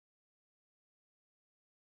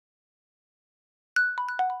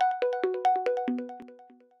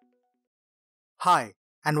Hi,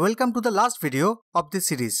 and welcome to the last video of this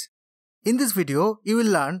series. In this video, you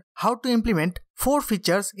will learn how to implement 4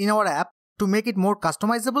 features in our app to make it more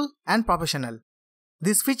customizable and professional.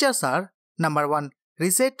 These features are number 1,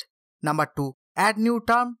 reset, number 2, add new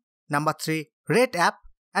term, number 3, rate app,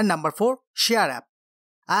 and number 4, share app.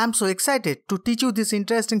 I am so excited to teach you these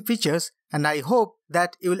interesting features, and I hope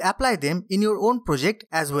that you will apply them in your own project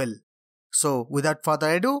as well. So without further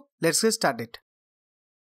ado, let's get started.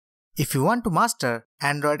 If you want to master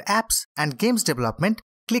Android apps and games development,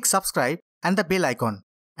 click subscribe and the bell icon,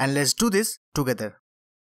 and let's do this together.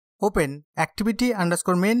 Open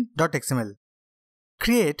activity_main.xml.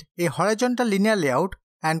 Create a horizontal linear layout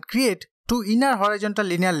and create 2 inner horizontal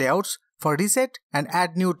linear layouts for reset and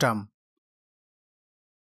add new term.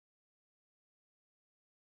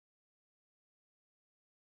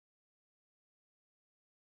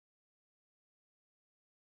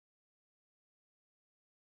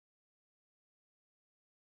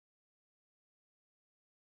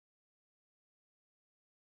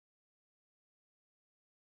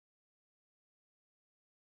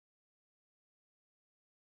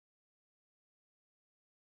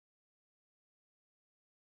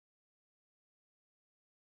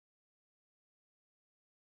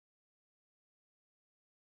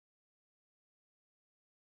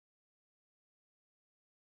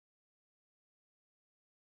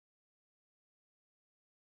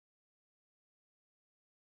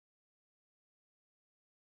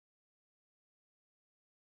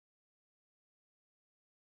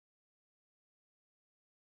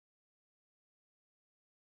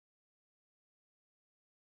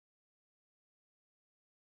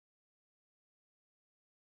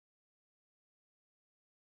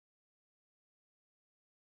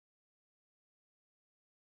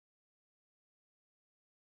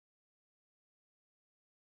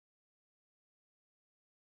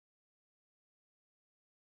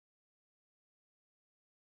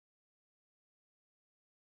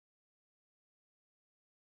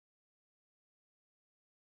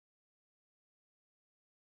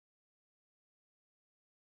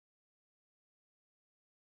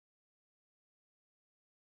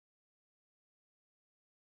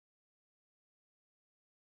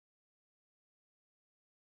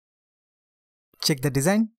 Check the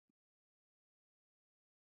design.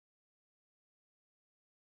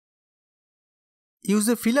 Use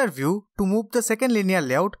the filler view to move the second linear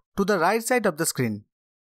layout to the right side of the screen.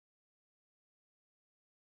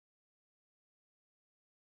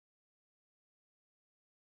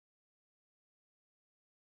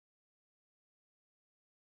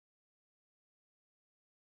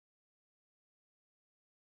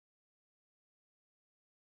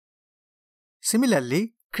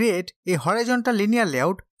 Similarly, create a horizontal linear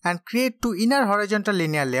layout and create 2 inner horizontal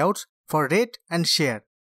linear layouts for rate and share.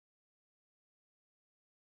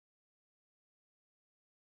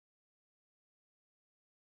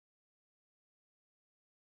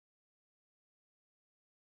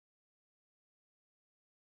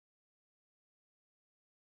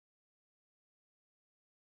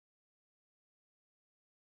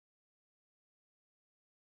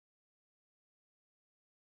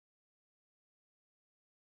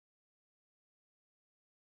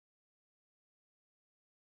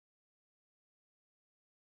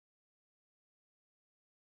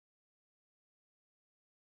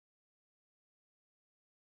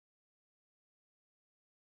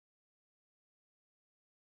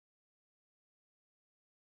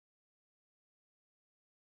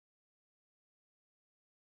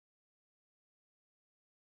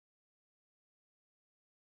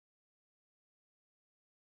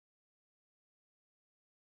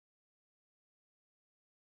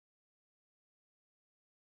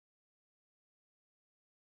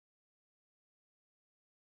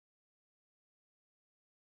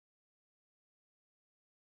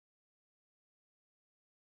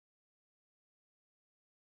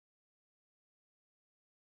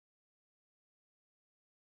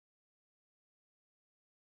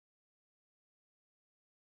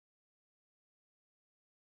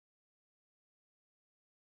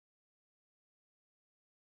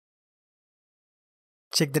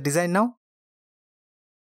 Check the design now.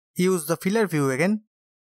 Use the filler view again.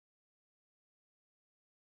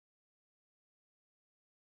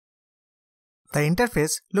 The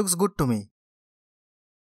interface looks good to me.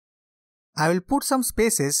 I will put some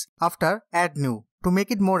spaces after add new to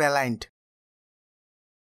make it more aligned.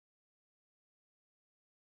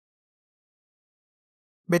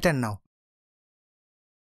 Better now.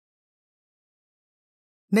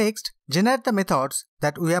 Next, generate the methods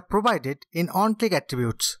that we have provided in onClick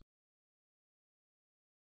attributes.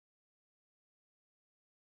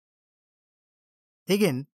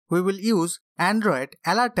 Again, we will use Android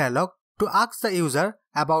alert dialog to ask the user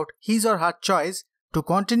about his or her choice to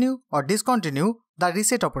continue or discontinue the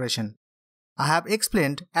reset operation. I have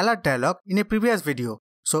explained alert dialog in a previous video,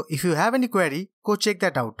 so if you have any query, go check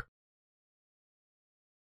that out.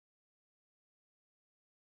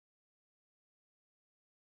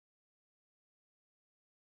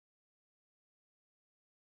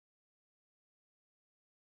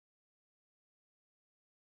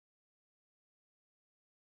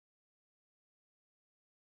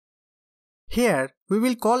 Here, we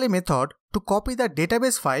will call a method to copy the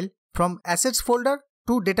database file from assets folder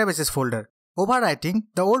to databases folder, overwriting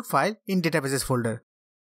the old file in databases folder.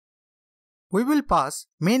 We will pass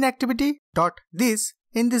main activity.this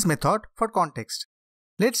in this method for context.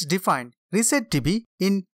 Let's define resetDB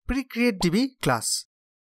in preCreateDB class.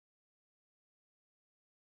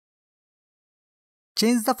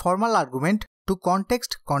 Change the formal argument to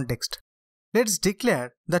context. Let's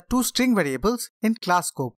declare the two string variables in class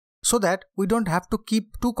scope so that we don't have to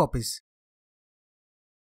keep two copies.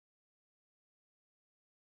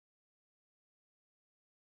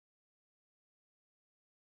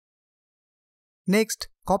 Next,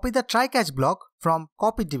 copy the try-catch block from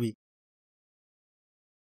copyDB.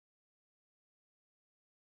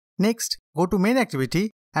 Next, go to main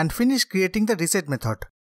activity and finish creating the reset method.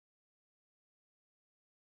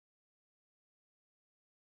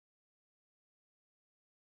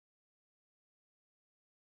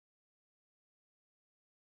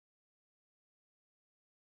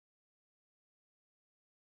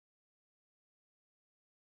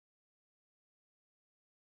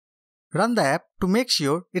 Run the app to make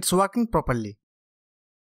sure it's working properly.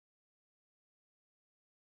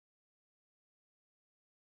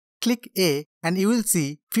 Click A and you will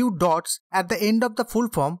see few dots at the end of the full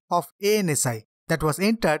form of ANSI that was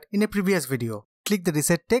entered in a previous video. Click the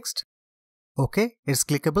reset text. OK, it's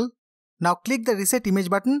clickable. Now click the reset image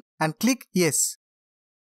button and click Yes.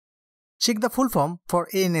 Check the full form for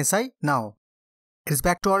ANSI now. It's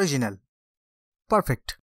back to original.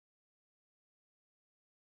 Perfect.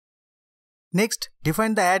 Next,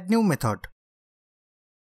 define the add new method.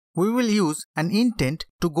 We will use an intent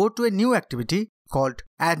to go to a new activity called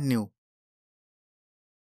add new.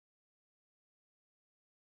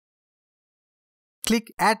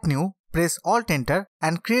 Click add new, press Alt Enter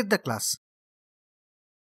and create the class.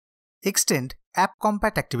 Extend app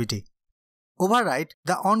compat activity. Override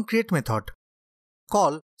the onCreate method.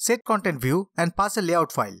 Call setContentView and pass a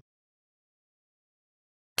layout file.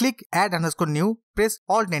 Click add_new, press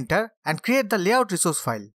Alt Enter and create the layout resource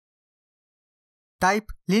file. Type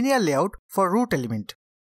linear layout for root element.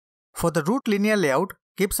 For the root linear layout,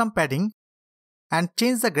 keep some padding and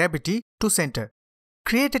change the gravity to center.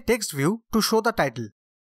 Create a text view to show the title.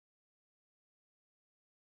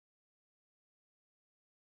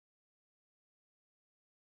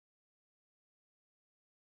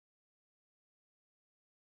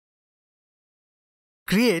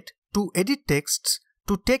 Create two edit texts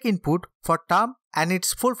to take input for term and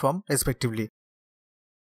its full form respectively.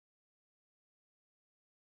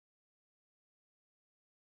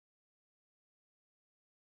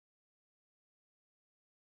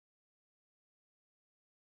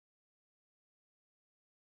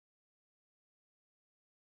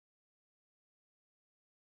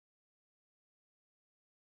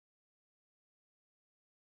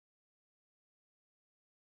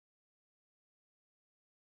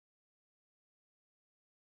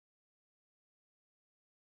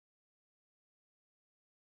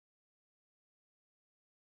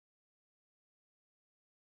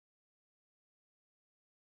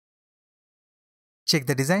 Check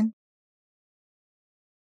the design.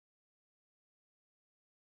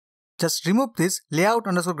 Just remove this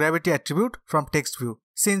layout_gravity attribute from text view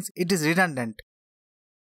since it is redundant.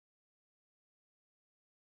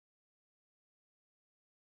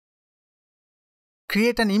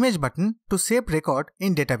 Create an image button to save record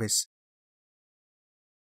in database.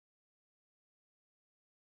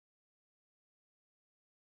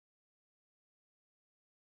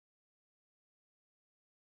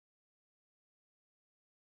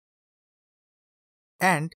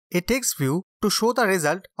 And a text view to show the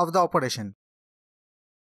result of the operation.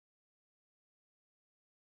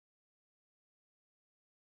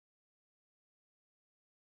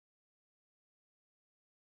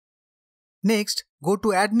 Next, go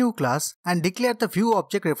to Add New class and declare the view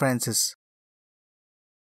object references.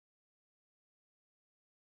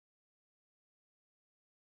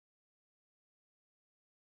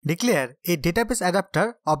 Declare a database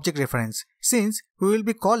adapter object reference since we will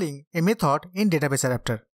be calling a method in database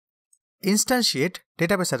adapter. Instantiate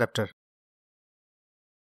database adapter.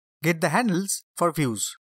 get the handles for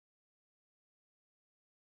views.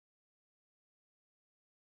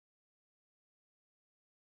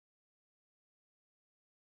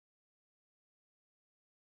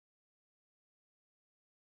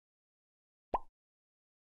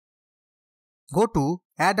 Go to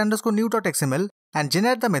add_new.xml and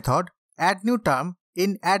generate the method addNewTerm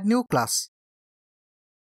in addNewClass.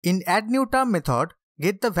 In addNewTerm method,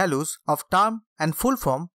 get the values of term and full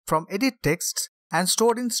form from edit texts and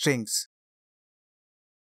stored in strings.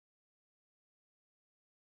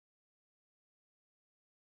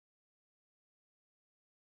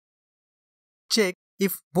 Check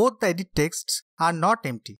if both the edit texts are not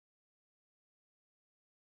empty.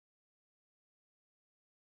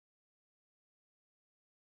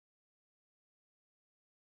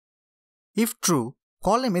 If true,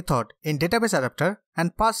 call a method in database adapter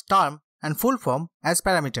and pass term and full form as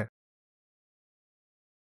parameter.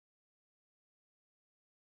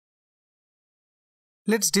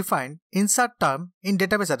 Let's define insert term in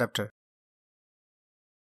database adapter.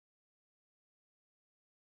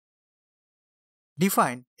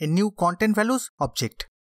 Define a new content values object.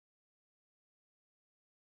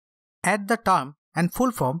 Add the term and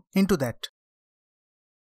full form into that.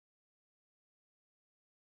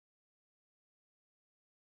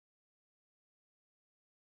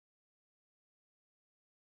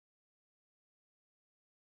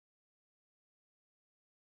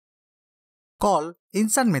 Call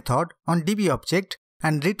insert method on DB object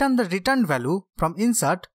and return the returned value from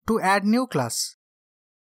insert to add new class.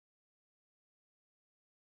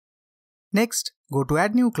 Next, go to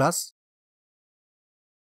add new class.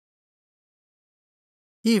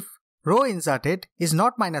 If row inserted is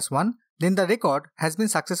not -1, then the record has been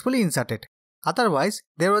successfully inserted. Otherwise,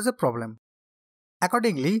 there was a problem.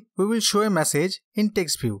 Accordingly, we will show a message in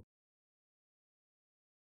text view.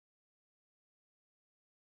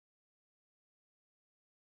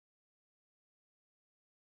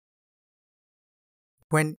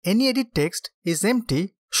 When any edit text is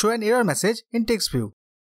empty, show an error message in text view.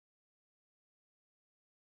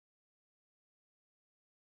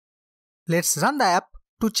 Let's run the app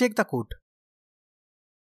to check the code.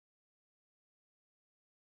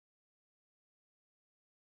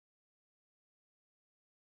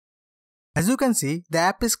 As you can see, the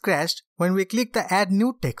app is crashed when we click the Add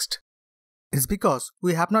New Text. It's because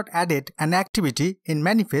we have not added an activity in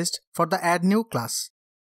manifest for the Add New class.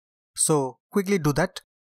 So quickly do that.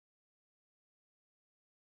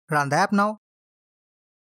 Run the app now.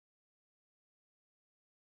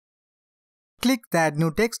 Click the Add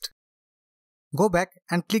New Text. Go back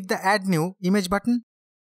and click the Add New Image button.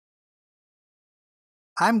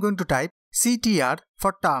 I am going to type CTR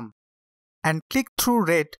for term and click through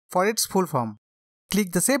red for its full form.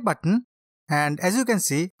 Click the Save button and as you can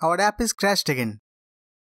see, our app is crashed again.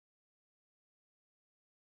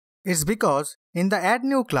 It's because in the Add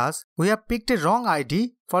New class, we have picked a wrong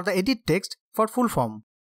ID for the edit text for full form.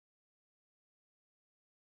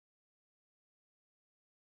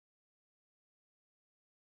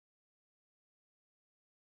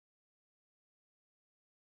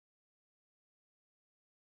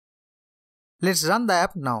 Let's run the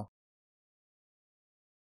app now.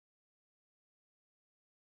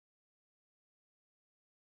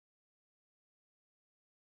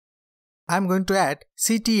 I am going to add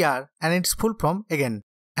CTR and its full form again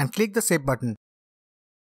and click the Save button.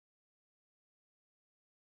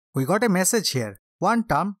 We got a message here. One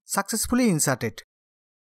term successfully inserted.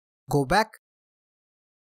 Go back.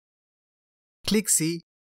 Click C.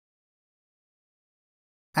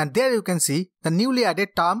 And there you can see the newly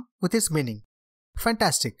added term with its meaning.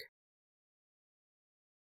 Fantastic.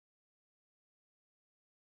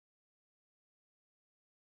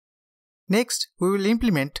 Next, we will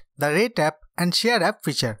implement the Rate App and Share App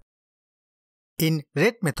feature. In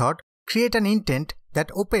Rate method, create an intent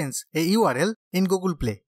that opens a URL in Google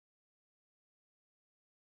Play.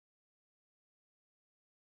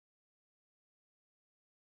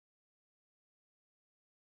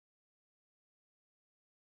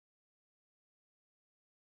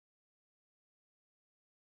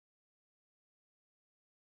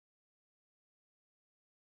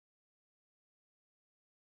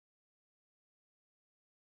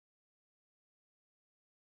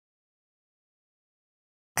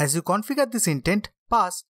 As you configure this intent,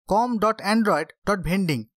 pass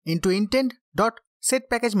com.android.vending into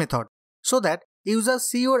intent.setPackage method so that users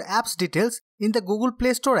see your app's details in the Google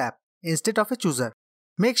Play Store app instead of a chooser.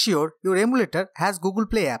 Make sure your emulator has Google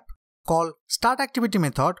Play app. Call startActivity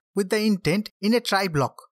method with the intent in a try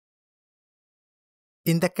block.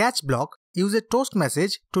 In the catch block, use a toast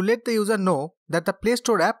message to let the user know that the Play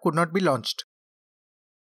Store app could not be launched.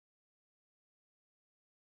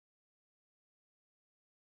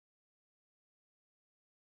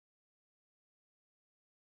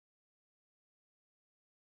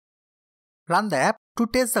 run the app to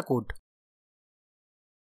test the code.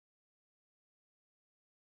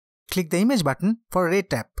 Click the image button for a red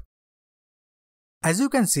tab. As you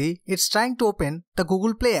can see, it's trying to open the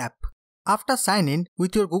Google Play app. After sign in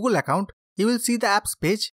with your Google account, you will see the apps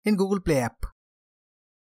page in Google Play app.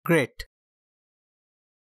 Great.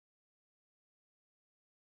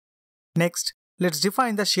 Next, let's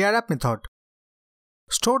define the share app method.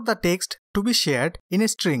 Store the text to be shared in a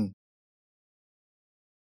string.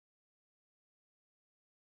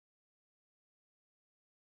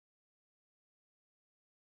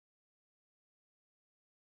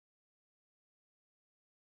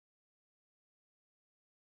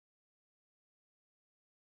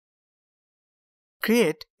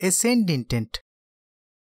 Create a send intent.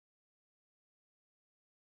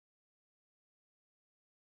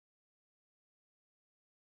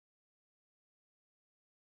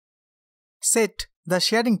 Set the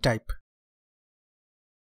sharing type.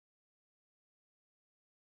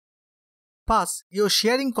 Pass your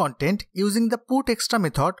sharing content using the putExtra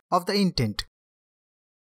method of the intent.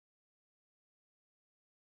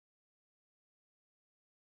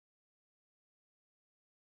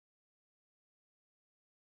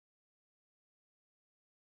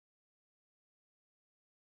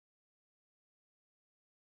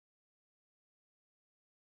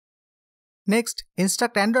 Next,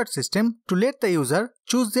 instruct Android system to let the user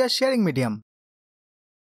choose their sharing medium.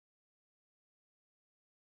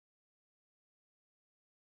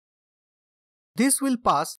 This will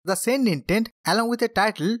pass the send intent along with a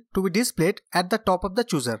title to be displayed at the top of the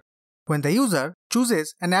chooser. When the user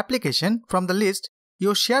chooses an application from the list,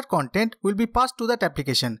 your shared content will be passed to that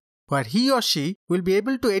application, where he or she will be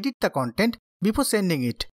able to edit the content before sending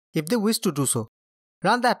it, if they wish to do so.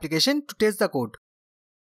 Run the application to test the code.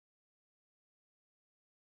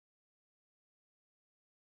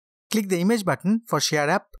 Click the image button for Share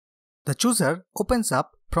App. The chooser opens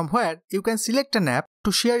up from where you can select an app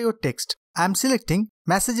to share your text. I am selecting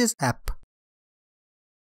Messages app.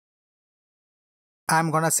 I am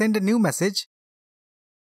gonna send a new message.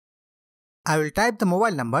 I will type the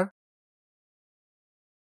mobile number.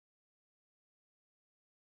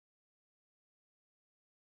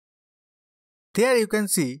 There you can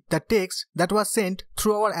see the text that was sent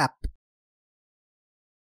through our app.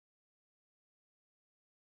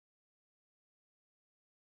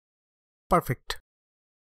 Perfect.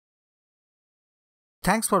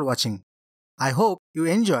 Thanks for watching. I hope you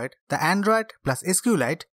enjoyed the Android plus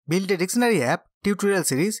SQLite Build a Dictionary app tutorial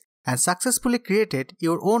series and successfully created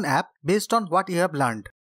your own app based on what you have learned.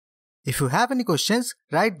 If you have any questions,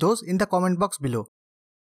 write those in the comment box below.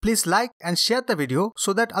 Please like and share the video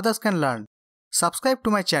so that others can learn. Subscribe to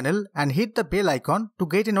my channel and hit the bell icon to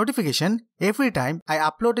get a notification every time I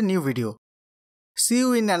upload a new video. See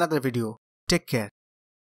you in another video. Take care.